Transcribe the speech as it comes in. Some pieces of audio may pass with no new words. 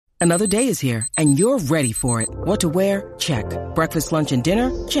Another day is here, and you're ready for it. What to wear? Check. Breakfast, lunch, and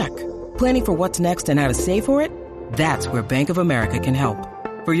dinner? Check. Planning for what's next and how to save for it? That's where Bank of America can help.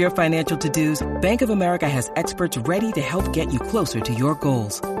 For your financial to-dos, Bank of America has experts ready to help get you closer to your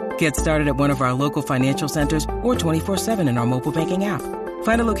goals. Get started at one of our local financial centers or 24/7 in our mobile banking app.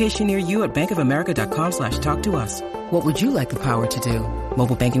 Find a location near you at bankofamerica.com/talktous. What would you like the power to do?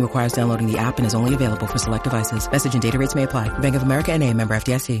 Mobile banking requires downloading the app and is only available for select devices. Message and data rates may apply. Bank of America N.A., member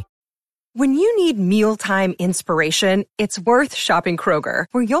FDIC. When you need mealtime inspiration, it's worth shopping Kroger,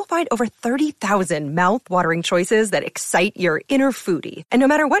 where you'll find over 30,000 mouth-watering choices that excite your inner foodie. And no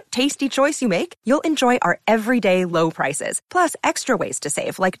matter what tasty choice you make, you'll enjoy our everyday low prices, plus extra ways to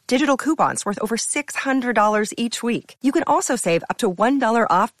save, like digital coupons worth over $600 each week. You can also save up to $1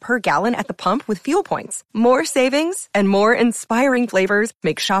 off per gallon at the pump with fuel points. More savings and more inspiring flavors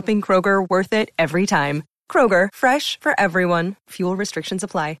make shopping Kroger worth it every time. Kroger, fresh for everyone. Fuel restrictions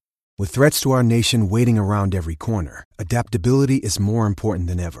apply. With threats to our nation waiting around every corner, adaptability is more important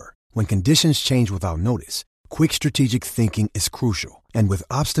than ever. When conditions change without notice, quick strategic thinking is crucial. And with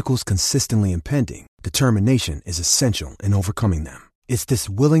obstacles consistently impending, determination is essential in overcoming them. It's this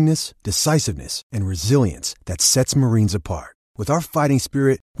willingness, decisiveness, and resilience that sets Marines apart. With our fighting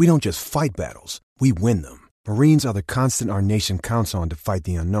spirit, we don't just fight battles, we win them. Marines are the constant our nation counts on to fight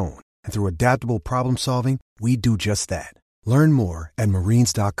the unknown. And through adaptable problem solving, we do just that. Learn more at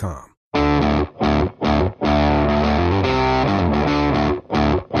marines.com.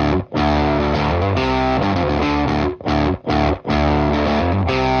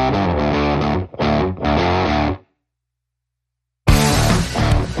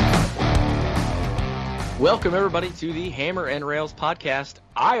 Welcome, everybody, to the Hammer and Rails podcast,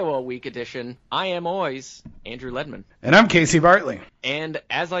 Iowa Week edition. I am always Andrew Ledman. And I'm Casey Bartley. And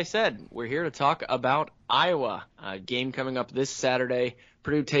as I said, we're here to talk about Iowa. A game coming up this Saturday.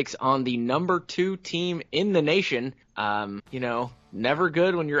 Purdue takes on the number 2 team in the nation. Never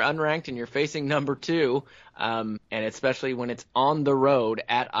good when you're unranked and you're facing number 2, and especially when it's on the road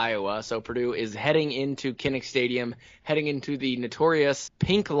at Iowa. So Purdue is heading into Kinnick Stadium, heading into the notorious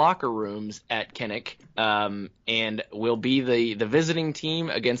pink locker rooms at Kinnick, and will be the visiting team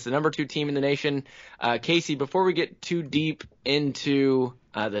against the number 2 team in the nation. Casey, before we get too deep into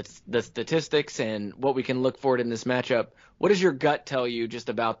the statistics and what we can look forward in this matchup, what does your gut tell you just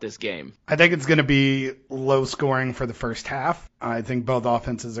about this game? I think it's going to be low scoring for the first half. I think both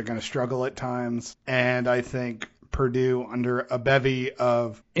offenses are going to struggle at times. And I think Purdue, under a bevy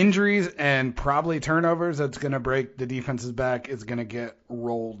of injuries and probably turnovers that's going to break the defense's back, is going to get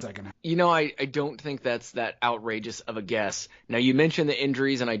rolled second half. I don't think that's that outrageous of a guess. Now, you mentioned the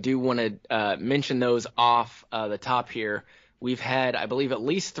injuries, and I do want to mention those off the top here. We've had, I believe, at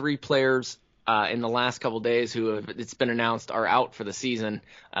least 3 players in the last couple days who have, it's been announced, are out for the season.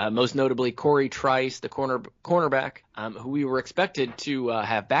 Most notably Corey Trice, the cornerback, who we were expected to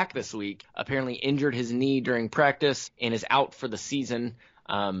have back this week, apparently injured his knee during practice and is out for the season.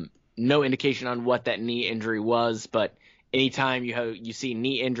 No indication on what that knee injury was, but anytime you see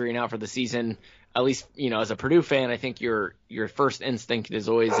knee injury and out for the season, at least, as a Purdue fan, I think your first instinct is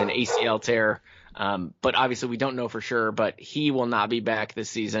always an ACL tear. But obviously we don't know for sure, but he will not be back this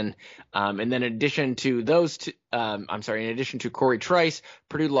season. And then in addition to in addition to Corey Trice,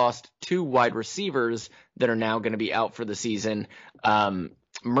 Purdue lost 2 wide receivers that are now going to be out for the season.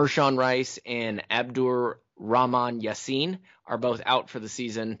 Mershawn Rice and Abdur Rahman Yassin are both out for the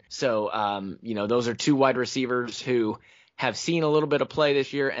season. So, those are 2 wide receivers who have seen a little bit of play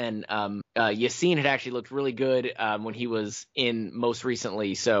this year, and Yassin had actually looked really good when he was in most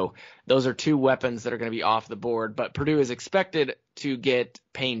recently. So those are 2 weapons that are going to be off the board. But Purdue is expected to get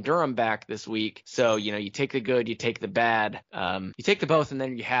Payne Durham back this week. So, you take the good, you take the bad, you take the both, and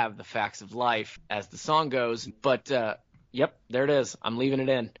then you have the facts of life, as the song goes. But yep, there it is. I'm leaving it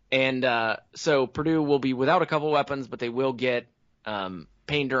in. And so Purdue will be without a couple weapons, but they will get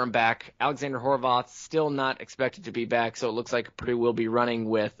Payne Durham back. Alexander Horvath still not expected to be back, so it looks like Purdue will be running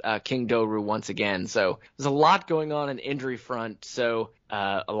with King Doru once again. So there's a lot going on injury front. So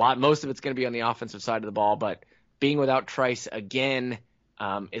most of it's going to be on the offensive side of the ball, but being without Trice again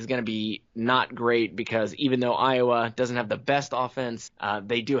is going to be not great, because even though Iowa doesn't have the best offense,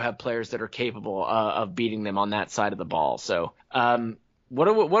 they do have players that are capable of beating them on that side of the ball. So what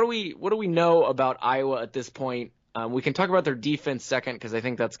do we know about Iowa at this point? We can talk about their defense second, because I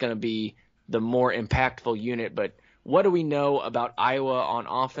think that's going to be the more impactful unit. But what do we know about Iowa on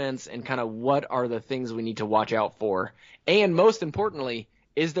offense, and kind of what are the things we need to watch out for? And most importantly,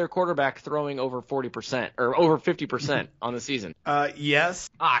 is their quarterback throwing over 40% or over 50% on the season? Yes.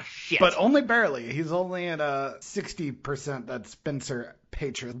 Shit. But only barely. He's only at 60%. That's Spencer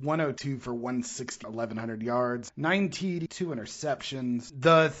Patriots, 102 for 160, 1,100 yards, 9 TD, 2 interceptions.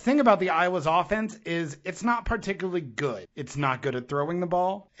 The thing about the Iowa's offense is it's not particularly good. It's not good at throwing the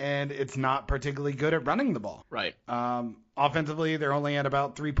ball, and it's not particularly good at running the ball. Right. Offensively, they're only at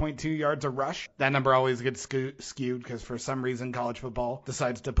about 3.2 yards a rush. That number always gets skewed because for some reason college football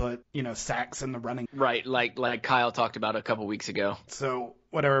decides to put, sacks in the running. Right, like Kyle talked about a couple weeks ago. So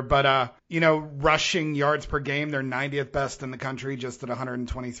whatever, but rushing yards per game, they're 90th best in the country, just at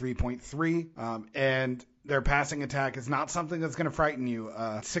 123.3. And their passing attack is not something that's going to frighten you.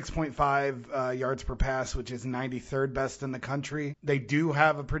 6.5 yards per pass, which is 93rd best in the country. They do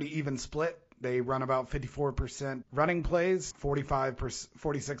have a pretty even split. They run about 54% running plays,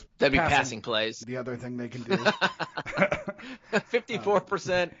 46%. That'd be passing plays. The other thing they can do.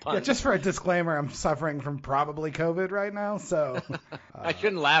 54% punt. Yeah, just for a disclaimer, I'm suffering from probably COVID right now, so. I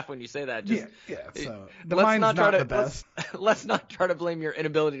shouldn't laugh when you say that. So the mind's not the best. Let's not try to blame your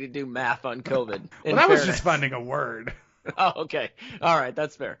inability to do math on COVID. Well, that was just finding a word. Oh, okay. All right,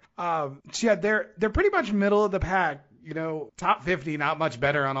 that's fair. They're pretty much middle of the pack. Top 50, not much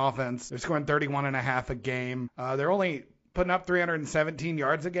better on offense. They're scoring 31.5 a game. They're only putting up 317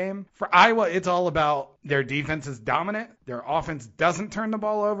 yards a game. For Iowa, it's all about their defense is dominant, their offense doesn't turn the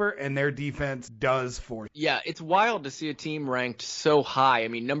ball over, and their defense does force. Yeah, it's wild to see a team ranked so high. I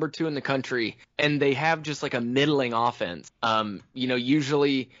mean, number 2 in the country, and they have just like a middling offense.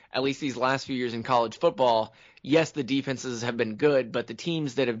 Usually, at least these last few years in college football, yes, the defenses have been good, but the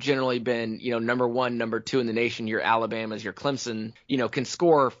teams that have generally been, number 1, number 2 in the nation, your Alabamas, your Clemson, can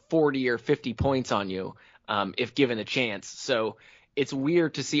score 40 or 50 points on you if given a chance. So it's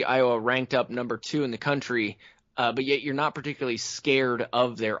weird to see Iowa ranked up number 2 in the country, but yet you're not particularly scared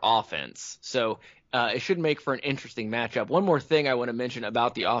of their offense. So it should make for an interesting matchup. One more thing I want to mention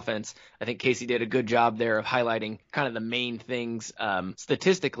about the offense. I think Casey did a good job there of highlighting kind of the main things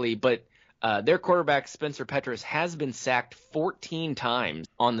statistically, but their quarterback, Spencer Petras, has been sacked 14 times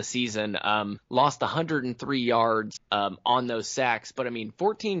on the season, lost 103 yards on those sacks. But,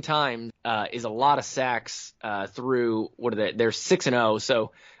 14 times is a lot of sacks through, they're 6-0.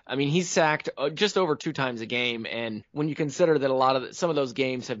 So, he's sacked just over 2 times a game. And when you consider that some of those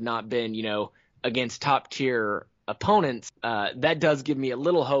games have not been, against top-tier opponents, that does give me a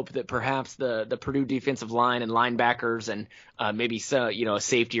little hope that perhaps the Purdue defensive line and linebackers and maybe a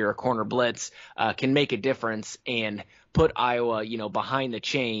safety or a corner blitz can make a difference and put Iowa behind the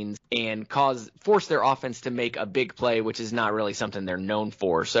chains and force their offense to make a big play, which is not really something they're known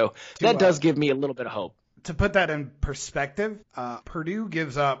for. So that does give me a little bit of hope. To put that in perspective, Purdue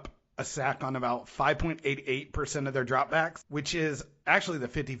gives up a sack on about 5.88% of their dropbacks, which is actually the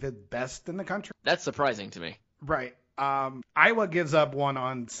 55th best in the country. That's surprising to me. Right. Iowa gives up one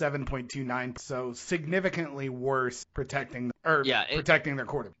on 7.29, so significantly worse protecting their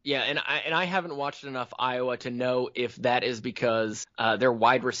quarterback. Yeah, and I haven't watched enough Iowa to know if that is because their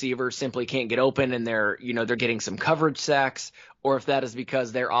wide receivers simply can't get open and they're getting some coverage sacks, or if that is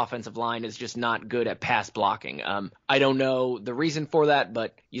because their offensive line is just not good at pass blocking. I don't know the reason for that,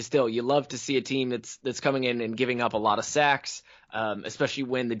 but you love to see a team that's coming in and giving up a lot of sacks, especially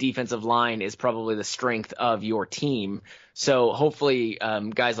when the defensive line is probably the strength of your team. So hopefully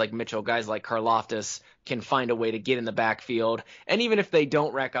guys like Mitchell, guys like Karlaftis can find a way to get in the backfield. And even if they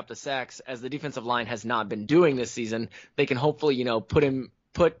don't rack up the sacks, as the defensive line has not been doing this season, they can hopefully,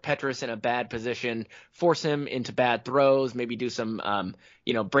 put Petras in a bad position, force him into bad throws, maybe do some,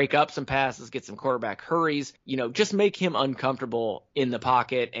 break up some passes, get some quarterback hurries, just make him uncomfortable in the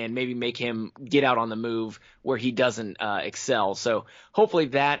pocket and maybe make him get out on the move where he doesn't excel. So hopefully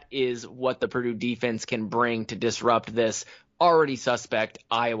that is what the Purdue defense can bring to disrupt this already suspect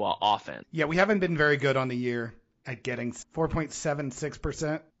Iowa offense. Yeah, we haven't been very good on the year at getting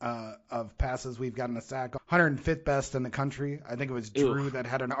 4.76% of passes we've gotten a sack. 105th best in the country. I think it was Drew that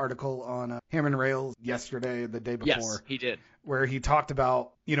had an article on Hammer and Rails yesterday, the day before. Yes, he did. Where he talked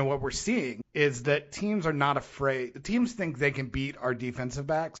about, what we're seeing is that teams are not afraid. The teams think they can beat our defensive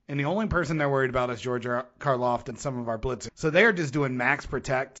backs, and the only person they're worried about is George Karloff and some of our blitzers. So they're just doing max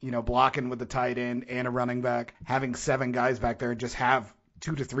protect, blocking with the tight end and a running back, having 7 guys back there and just have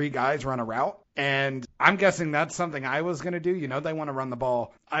 2 to 3 guys run a route. And I'm guessing that's something I was going to do. They want to run the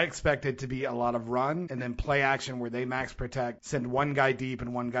ball. I expect it to be a lot of run and then play action where they max protect, send one guy deep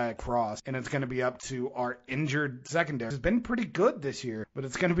and one guy across. And it's going to be up to our injured secondary. It's been pretty good this year, but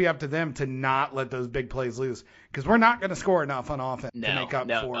it's going to be up to them to not let those big plays loose because we're not going to score enough on offense to make up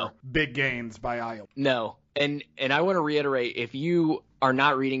for big gains by Iowa. No. And I want to reiterate, if you are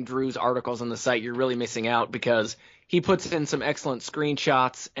not reading Drew's articles on the site, you're really missing out because he puts in some excellent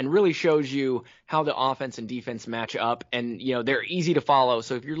screenshots and really shows you how the offense and defense match up. And, they're easy to follow.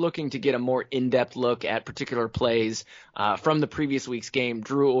 So if you're looking to get a more in-depth look at particular plays from the previous week's game,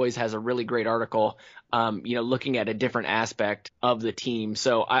 Drew always has a really great article, looking at a different aspect of the team.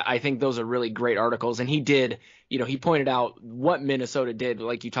 So I think those are really great articles. And he did, he pointed out what Minnesota did,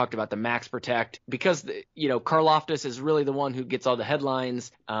 like you talked about the max protect, because, Karlaftis is really the one who gets all the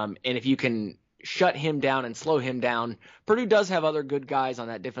headlines. And if you can shut him down and slow him down, Purdue does have other good guys on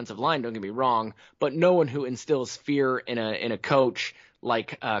that defensive line, don't get me wrong, but no one who instills fear in a coach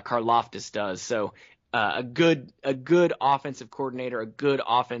like Karlaftis does. So a good offensive coordinator, a good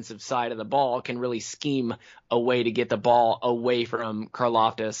offensive side of the ball can really scheme a way to get the ball away from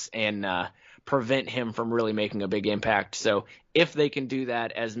Karlaftis and prevent him from really making a big impact. So if they can do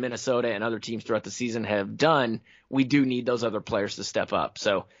that, as Minnesota and other teams throughout the season have done, we do need those other players to step up.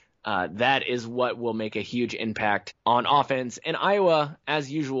 So that is what will make a huge impact on offense. And Iowa,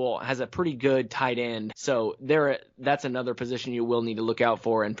 as usual, has a pretty good tight end. So that's another position you will need to look out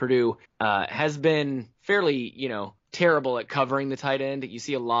for. And Purdue has been fairly, terrible at covering the tight end. You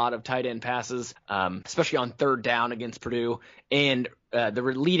see a lot of tight end passes, especially on third down against Purdue. And the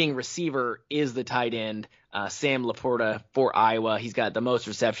leading receiver is the tight end, Sam Laporta for Iowa. He's got the most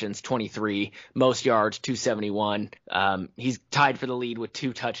receptions, 23, most yards, 271. He's tied for the lead with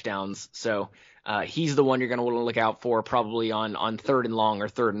 2 touchdowns. So he's the one you're going to want to look out for probably on third and long or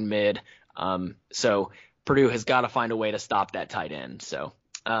third and mid. So Purdue has got to find a way to stop that tight end. So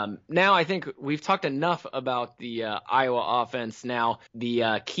now I think we've talked enough about the Iowa offense. Now,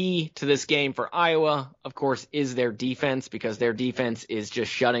 the key to this game for Iowa, of course, is their defense, because their defense is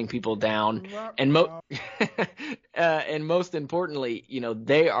just shutting people down. And and most importantly,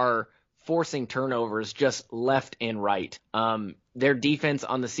 they are forcing turnovers just left and right. Their defense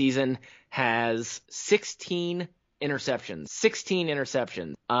on the season has 16 interceptions,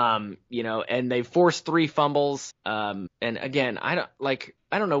 and they forced 3 fumbles. And again, I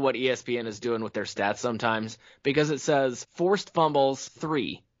don't know what ESPN is doing with their stats sometimes, because it says forced fumbles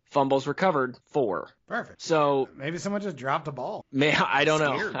 3, fumbles recovered 4. Perfect. So maybe someone just dropped a ball. I don't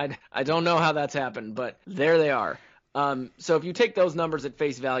know. I don't know how that's happened, but there they are. So if you take those numbers at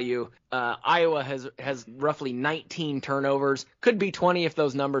face value, Iowa has roughly 19 turnovers. Could be 20 if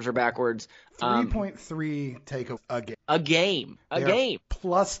those numbers are backwards. 3.3 take a game. A game.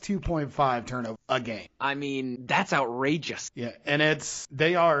 Plus 2.5 turnover a game. I mean, that's outrageous. Yeah, and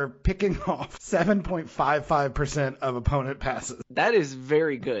they are picking off 7.55% of opponent passes. That is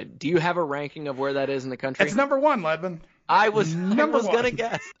very good. Do you have a ranking of where that is in the country? It's number 1, Ledman. I was gonna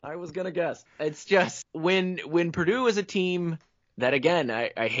guess. It's just when Purdue is a team that, again,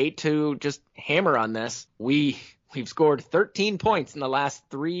 I hate to just hammer on this. We've scored 13 points in the last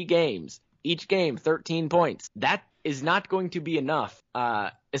 3 games. Each game, 13 points. That is not going to be enough,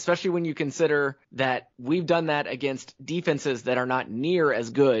 especially when you consider that we've done that against defenses that are not near as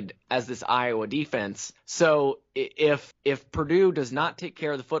good as this Iowa defense. So if Purdue does not take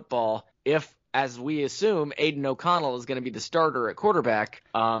care of the football, as we assume, Aiden O'Connell is going to be the starter at quarterback.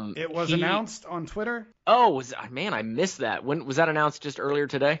 It was announced on Twitter. Oh, I missed that. When was that announced? Just earlier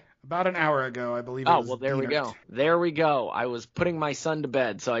today? About an hour ago, I believe. Oh, well, there we go. There we go. I was putting my son to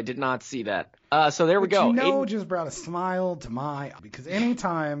bed, so I did not see that. So there we go. Aiden just brought a smile to my eye, because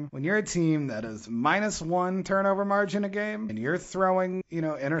anytime when you're a team that is -1 turnover margin a game and you're throwing,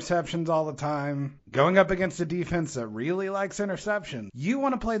 interceptions all the time, going up against a defense that really likes interceptions, you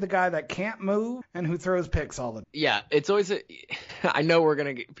want to play the guy that can't move and who throws picks all the time. Yeah, it's always I know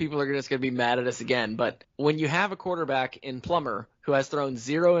people are just going to be mad at us again, but when you have a quarterback in Plummer who has thrown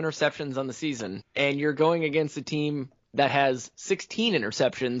 0 interceptions on the season, and you're going against a team that has 16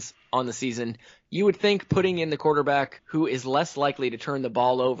 interceptions on the season, you would think putting in the quarterback who is less likely to turn the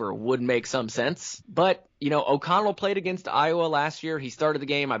ball over would make some sense. But, O'Connell played against Iowa last year. He started the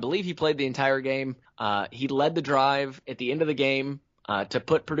game. I believe he played the entire game. He led the drive at the end of the game to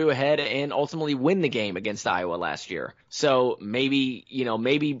put Purdue ahead and ultimately win the game against Iowa last year. So maybe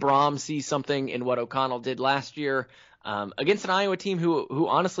Braum sees something in what O'Connell did last year. Against an Iowa team who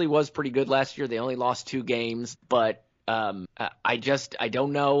honestly was pretty good last year. They only lost 2 games, but I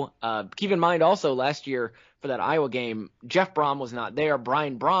don't know. Keep in mind also last year for that Iowa game, Jeff Braum was not there.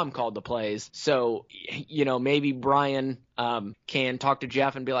 Brian Braum called the plays. So, maybe Brian can talk to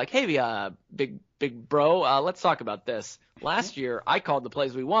Jeff and be like, hey, big bro, let's talk about this. Last year, I called the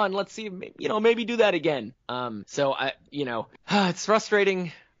plays we won. Let's see, maybe do that again. So it's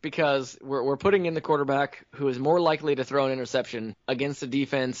frustrating, because we're putting in the quarterback who is more likely to throw an interception against a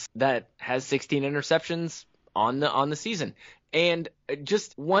defense that has 16 interceptions on the season. And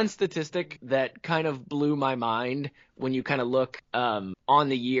just one statistic that kind of blew my mind when you kind of look on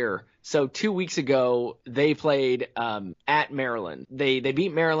the year. So 2 weeks ago, they played at Maryland. They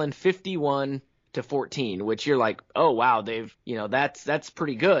beat Maryland 51-14, which you're like, oh, wow, that's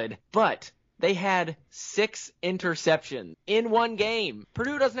pretty good. But they had 6 interceptions in one game.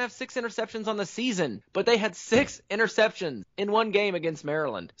 Purdue doesn't have 6 interceptions on the season, but they had 6 interceptions in one game against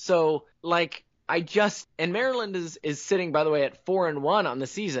Maryland. So, and Maryland is sitting, by the way, at 4-1 on the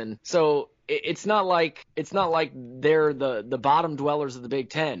season. So it's not like they're the bottom dwellers of the Big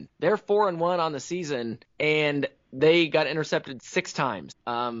Ten. They're 4-1 on the season, and they got intercepted 6 times.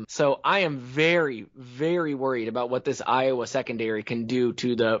 So I am very, very worried about what this Iowa secondary can do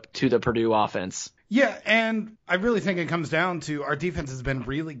to the Purdue offense. Yeah, and I really think it comes down to our defense has been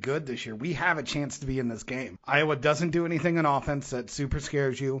really good this year. We have a chance to be in this game. Iowa doesn't do anything on offense that super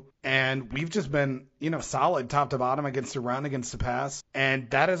scares you, and we've just been, solid top to bottom against the run, against the pass, and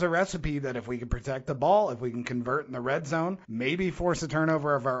that is a recipe that if we can protect the ball, if we can convert in the red zone, maybe force a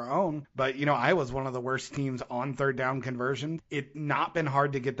turnover of our own. But, Iowa's one of the worst teams on third down conversion. It's not been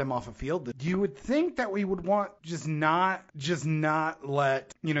hard to get them off a field. You would think that we would want just not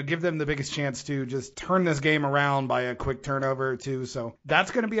let, give them the biggest chance to just turn this game around by a quick turnover or two. So that's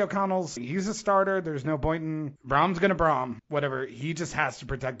going to be O'Connell's. He's a starter. There's no point in Brom's going to Brom, whatever. He just has to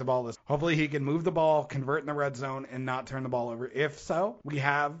protect the ball. Hopefully he can move the ball, convert in the red zone, and not turn the ball over. If so, we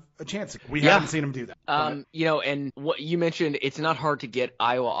have a chance. We haven't seen him do that. And what you mentioned, it's not hard to get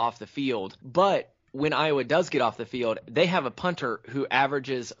Iowa off the field, but when Iowa does get off the field, they have a punter who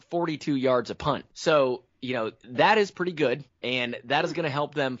averages 42 yards a punt. So that is pretty good, and that is going to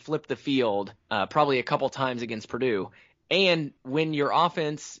help them flip the field probably a couple times against Purdue. And when your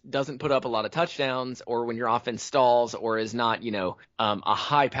offense doesn't put up a lot of touchdowns, or when your offense stalls or is not, a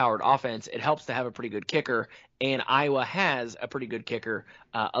high-powered offense, it helps to have a pretty good kicker. And Iowa has a pretty good kicker,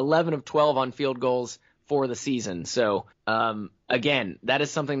 11 of 12 on field goals for the season. So, again, that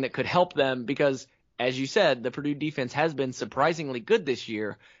is something that could help them because, as you said, the Purdue defense has been surprisingly good this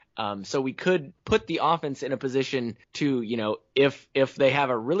year. So we could put the offense in a position to, if they have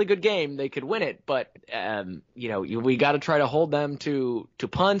a really good game, they could win it. But, we got to try to hold them to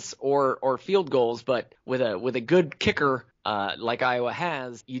punts or field goals. But with a good kicker like Iowa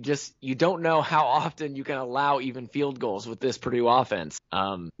has, you don't know how often you can allow even field goals with this Purdue offense.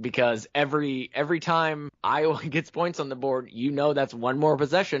 Because every time Iowa gets points on the board, that's one more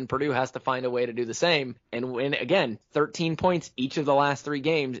possession. Purdue has to find a way to do the same. And when, again, 13 points each of the last 3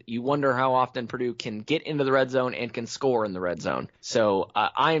 games, you wonder how often Purdue can get into the red zone and can score in the red zone. So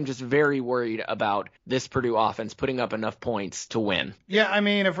I am just very worried about this Purdue offense putting up enough points to win. Yeah, I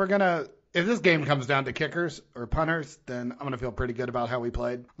mean, if this game comes down to kickers or punters, then I'm going to feel pretty good about how we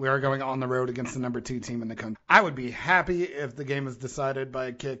played. We are going on the road against the number 2 team in the country. I would be happy if the game is decided by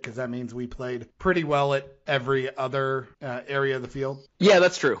a kick because that means we played pretty well at every other area of the field. Yeah,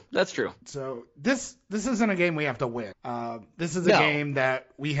 that's true. That's true. So this isn't a game we have to win. This is a game that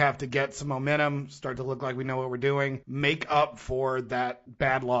we have to get some momentum, start to look like we know what we're doing, make up for that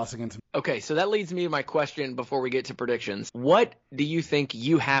bad loss against them. Okay, so that leads me to my question before we get to predictions. What do you think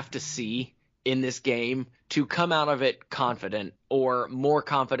you have to see in this game to come out of it confident or more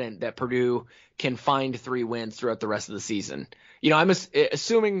confident that Purdue can find 3 wins throughout the rest of the season? I'm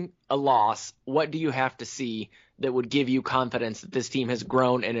assuming a loss. What do you have to see that would give you confidence that this team has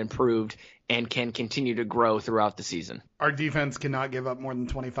grown and improved and can continue to grow throughout the season? Our defense cannot give up more than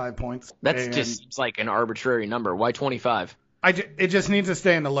 25 points. That's just like an arbitrary number. Why 25? It just needs to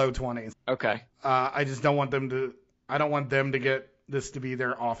stay in the low 20s. Okay. I just don't want them to get this to be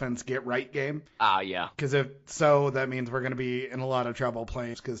their offense get right game. Yeah. Because if so, that means we're going to be in a lot of trouble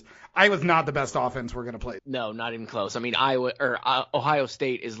playing. Because Iowa's not the best offense we're going to play. No, not even close. I mean, Ohio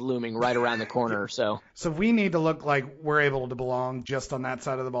State is looming right around the corner. So we need to look like we're able to belong just on that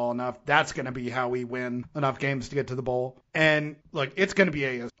side of the ball enough. That's going to be how we win enough games to get to the bowl. And look, it's going to be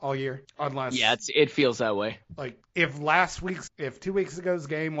A all year, unless it feels that way. Like if 2 weeks ago's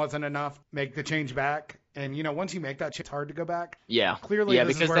game wasn't enough, make the change back. And, once you make that change, it's hard to go back. Yeah. Clearly,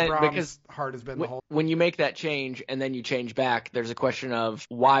 this is where Brom's heart has been the whole. When you make that change and then you change back, there's a question of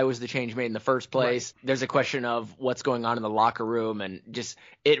why was the change made in the first place? Right. There's a question of what's going on in the locker room, and just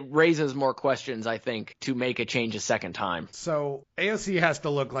it raises more questions, I think, to make a change a second time. So AOC has to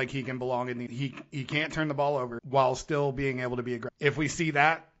look like he can belong, and he can't turn the ball over while still being able to be aggressive. If we see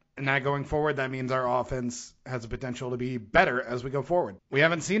that, and that going forward, that means our offense has the potential to be better as we go forward. We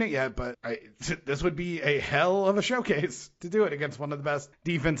haven't seen it yet, but this would be a hell of a showcase to do it against one of the best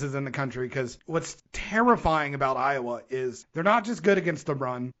defenses in the country. Because what's terrifying about Iowa is they're not just good against the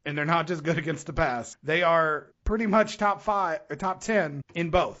run, and they're not just good against the pass. They are pretty much top 5 or top 10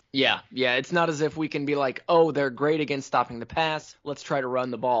 in both. Yeah. It's not as if we can be like, oh, they're great against stopping the pass. Let's try to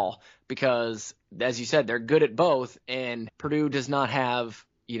run the ball, because, as you said, they're good at both, and Purdue does not have,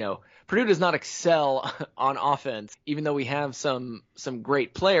 Purdue does not excel on offense. Even though we have some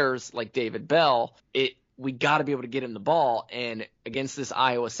great players like David Bell, we got to be able to get him the ball, and against this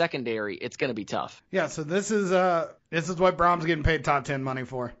Iowa secondary, it's going to be tough. Yeah, so this is what Brom's getting paid top 10 money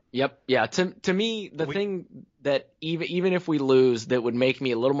for. Yep. Yeah. To me, thing that even if we lose, that would make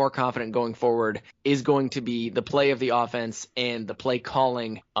me a little more confident going forward is going to be the play of the offense and the play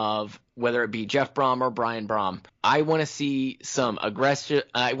calling of whether it be Jeff Brom or Brian Brom. I want to see some aggression.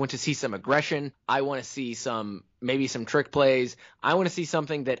 I want to see some aggression. I want to see maybe some trick plays. I want to see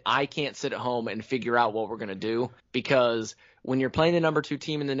something that I can't sit at home and figure out what we're going to do, because when you're playing the number 2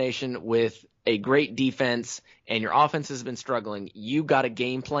 team in the nation with a great defense and your offense has been struggling, you got a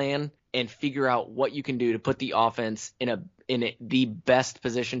game plan and figure out what you can do to put the offense in the best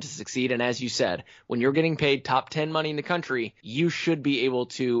position to succeed. And as you said, when you're getting paid top 10 money in the country, you should be able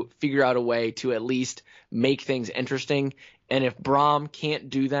to figure out a way to at least make things interesting. And if Brom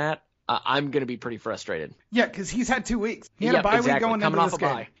can't do that, I'm going to be pretty frustrated. Yeah, because he's had 2 weeks. He had a bye week going into this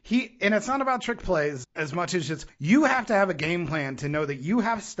game. And it's not about trick plays as much as just you have to have a game plan to know that you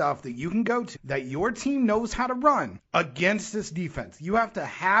have stuff that you can go to, that your team knows how to run against this defense. You have to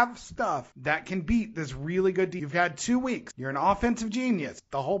have stuff that can beat this really good defense. You've had 2 weeks. You're an offensive genius.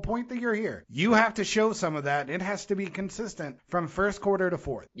 The whole point that you're here. You have to show some of that. It has to be consistent from first quarter to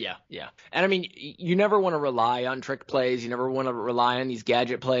fourth. Yeah. And I mean, you never want to rely on trick plays. You never want to rely on these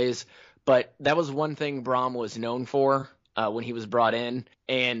gadget plays. But that was one thing Brom was known for when he was brought in.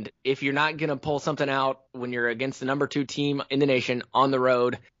 And if you're not going to pull something out when you're against the number 2 team in the nation on the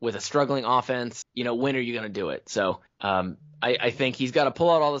road with a struggling offense, when are you going to do it? So I think he's got to pull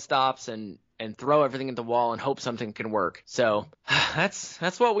out all the stops and throw everything at the wall and hope something can work. So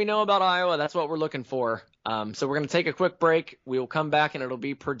that's what we know about Iowa. That's what we're looking for. So we're going to take a quick break. We will come back and it'll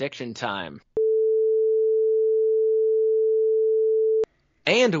be prediction time.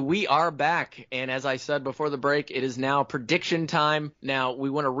 And we are back, and as I said before the break, it is now prediction time. Now,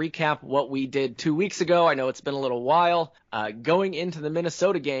 we want to recap what we did 2 weeks ago. I know it's been a little while. Going into the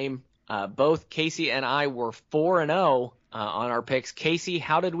Minnesota game, both Casey and I were 4-0 on our picks. Casey,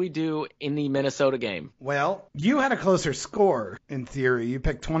 how did we do in the Minnesota game? Well, you had a closer score, in theory. You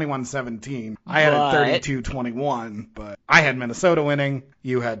picked 21-17. I had it 32-21, but I had Minnesota winning.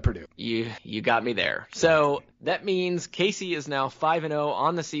 You had Purdue. You got me there. So that means Casey is now 5-0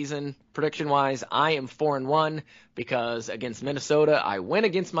 on the season. Prediction-wise, I am 4-1 because against Minnesota, I went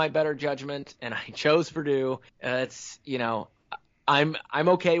against my better judgment, and I chose Purdue. I'm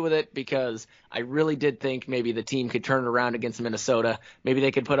okay with it because I really did think maybe the team could turn it around against Minnesota. Maybe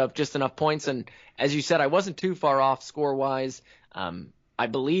they could put up just enough points. And as you said, I wasn't too far off score-wise. I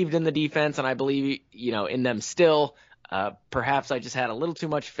believed in the defense, and I believe, in them still. Perhaps I just had a little too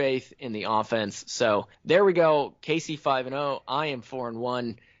much faith in the offense. So there we go. Casey 5-0. I am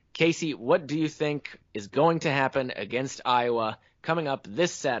 4-1. Casey, what do you think is going to happen against Iowa coming up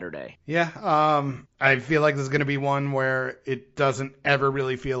this Saturday? Yeah, I feel like this is going to be one where it doesn't ever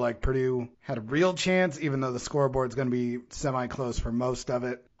really feel like Purdue had a real chance, even though the scoreboard's going to be semi-close for most of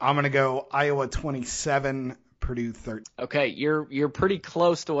it. I'm going to go Iowa 27, Purdue 13. Okay, you're pretty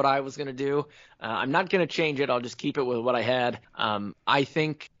close to what I was going to do. I'm not going to change it. I'll just keep it with what I had. I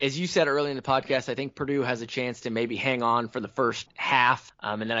think, as you said earlier in the podcast, I think Purdue has a chance to maybe hang on for the first half,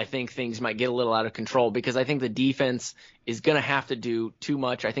 and then I think things might get a little out of control because I think the defense is going to have to do too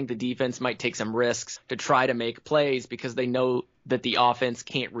much. I think the defense might take some risks to try to make plays because they know that the offense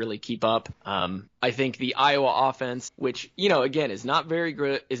can't really keep up. I think the Iowa offense, which, again, is not very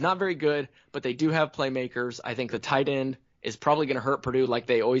good, but they do have playmakers. I think the tight end is probably going to hurt Purdue like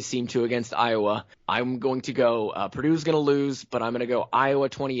they always seem to against Iowa. I'm going to go Purdue's going to lose, but I'm going to go Iowa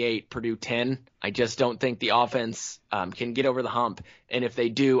 28, Purdue 10. I just don't think the offense can get over the hump. And if they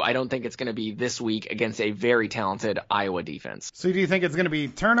do, I don't think it's going to be this week against a very talented Iowa defense. So do you think it's going to be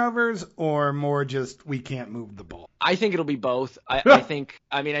turnovers or more just we can't move the ball? I think it'll be both. I think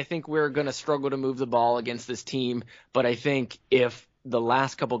we're going to struggle to move the ball against this team, but I think if the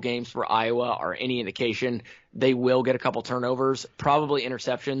last couple games for Iowa are any indication, they will get a couple turnovers, probably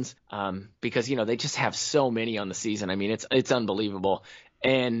interceptions, because, they just have so many on the season. I mean, it's unbelievable.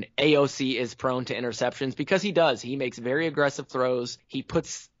 And AOC is prone to interceptions because he does. He makes very aggressive throws. He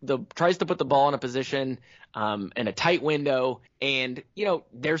tries to put the ball in a position in a tight window. And,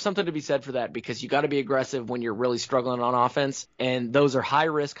 there's something to be said for that because you got to be aggressive when you're really struggling on offense. And those are high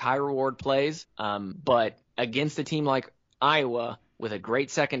risk, high reward plays. But against a team like Iowa, with a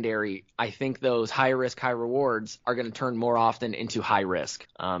great secondary, I think those high risk, high rewards are going to turn more often into high risk.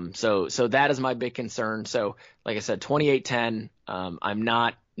 So that is my big concern. So like I said, 28-10. I'm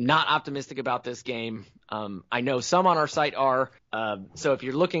not optimistic about this game. I know some on our site are. So if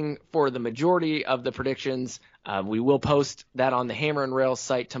you're looking for the majority of the predictions, we will post that on the Hammer and Rails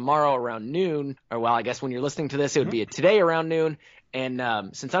site tomorrow around noon. Or well, I guess when you're listening to this, it would be today around noon.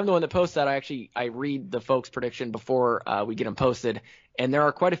 And since I'm the one that posts that, I read the folks' prediction before we get them posted. And there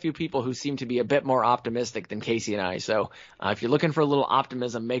are quite a few people who seem to be a bit more optimistic than Casey and I. So if you're looking for a little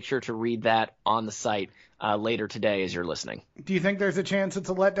optimism, make sure to read that on the site later today as you're listening. Do you think there's a chance it's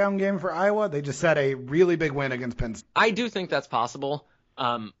a letdown game for Iowa? They just had a really big win against Penn State. I do think that's possible.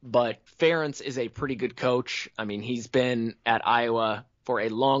 But Ferentz is a pretty good coach. I mean, he's been at Iowa for a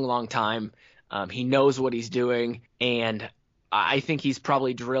long, long time. He knows what he's doing, and I think he's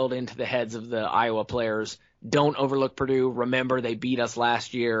probably drilled into the heads of the Iowa players. Don't overlook Purdue. Remember, they beat us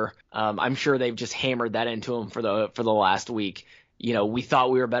last year. I'm sure they've just hammered that into them for the last week. You know, we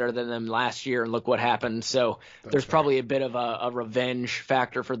thought we were better than them last year, and look what happened. So there's probably a bit of a revenge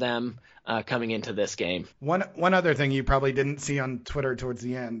factor for them coming into this game. One other thing you probably didn't see on Twitter towards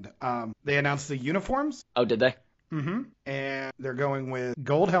the end, they announced the uniforms. Oh, did they? Mm-hmm. And they're going with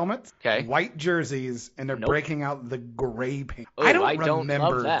gold helmets, white jerseys, and they're breaking out the gray paint. Oh, I don't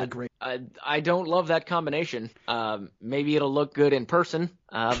love that. The gray. I don't love that combination. Maybe it'll look good in person,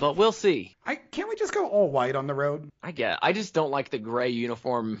 but we'll see. Can't we just go all white on the road? I just don't like the gray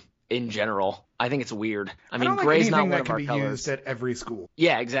uniform in general. I think it's weird. I mean, like gray's not one that of can our be colors. Used at every school.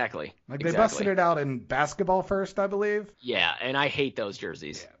 Yeah, exactly. They busted it out in basketball first, I believe. Yeah, and I hate those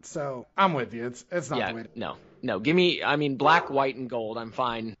jerseys. Yeah, so I'm with you. It's not the way to... No, give me, black, white, and gold. I'm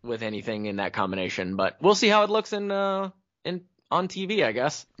fine with anything in that combination, but we'll see how it looks on TV, I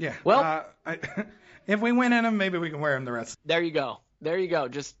guess. Yeah. Well, if we win in them, maybe we can wear them the rest. There you go.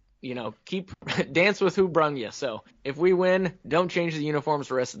 Just, keep dance with who brung you. So if we win, don't change the uniforms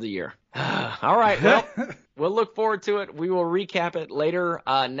the rest of the year. All right. Well, we'll look forward to it. We will recap it later,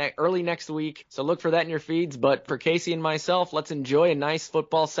 early next week. So look for that in your feeds. But for Casey and myself, let's enjoy a nice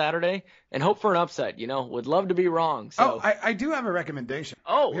football Saturday and hope for an upset. Would love to be wrong. So I do have a recommendation.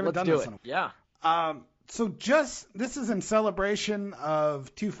 Let's do it. Yeah. So this is in celebration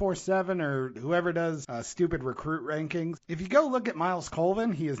of 247 or whoever does stupid recruit rankings. If you go look at Miles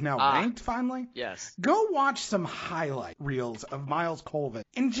Colvin, he is now ranked finally. Yes. Go watch some highlight reels of Miles Colvin.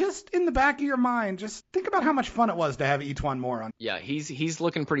 And just in the back of your mind, just think about how much fun it was to have E'Twaun Moore on. Yeah, he's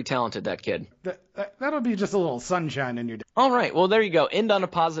looking pretty talented, that kid. That'll be just a little sunshine in your day. All right. Well, there you go. End on a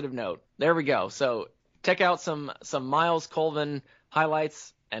positive note. There we go. So check out some Miles Colvin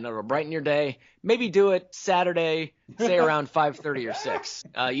highlights, and it'll brighten your day. Maybe do it Saturday, say around 5:30 or 6.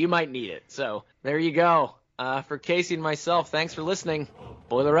 You might need it. So there you go. For Casey and myself, thanks for listening.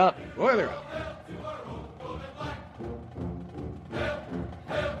 Boiler up. Boiler up.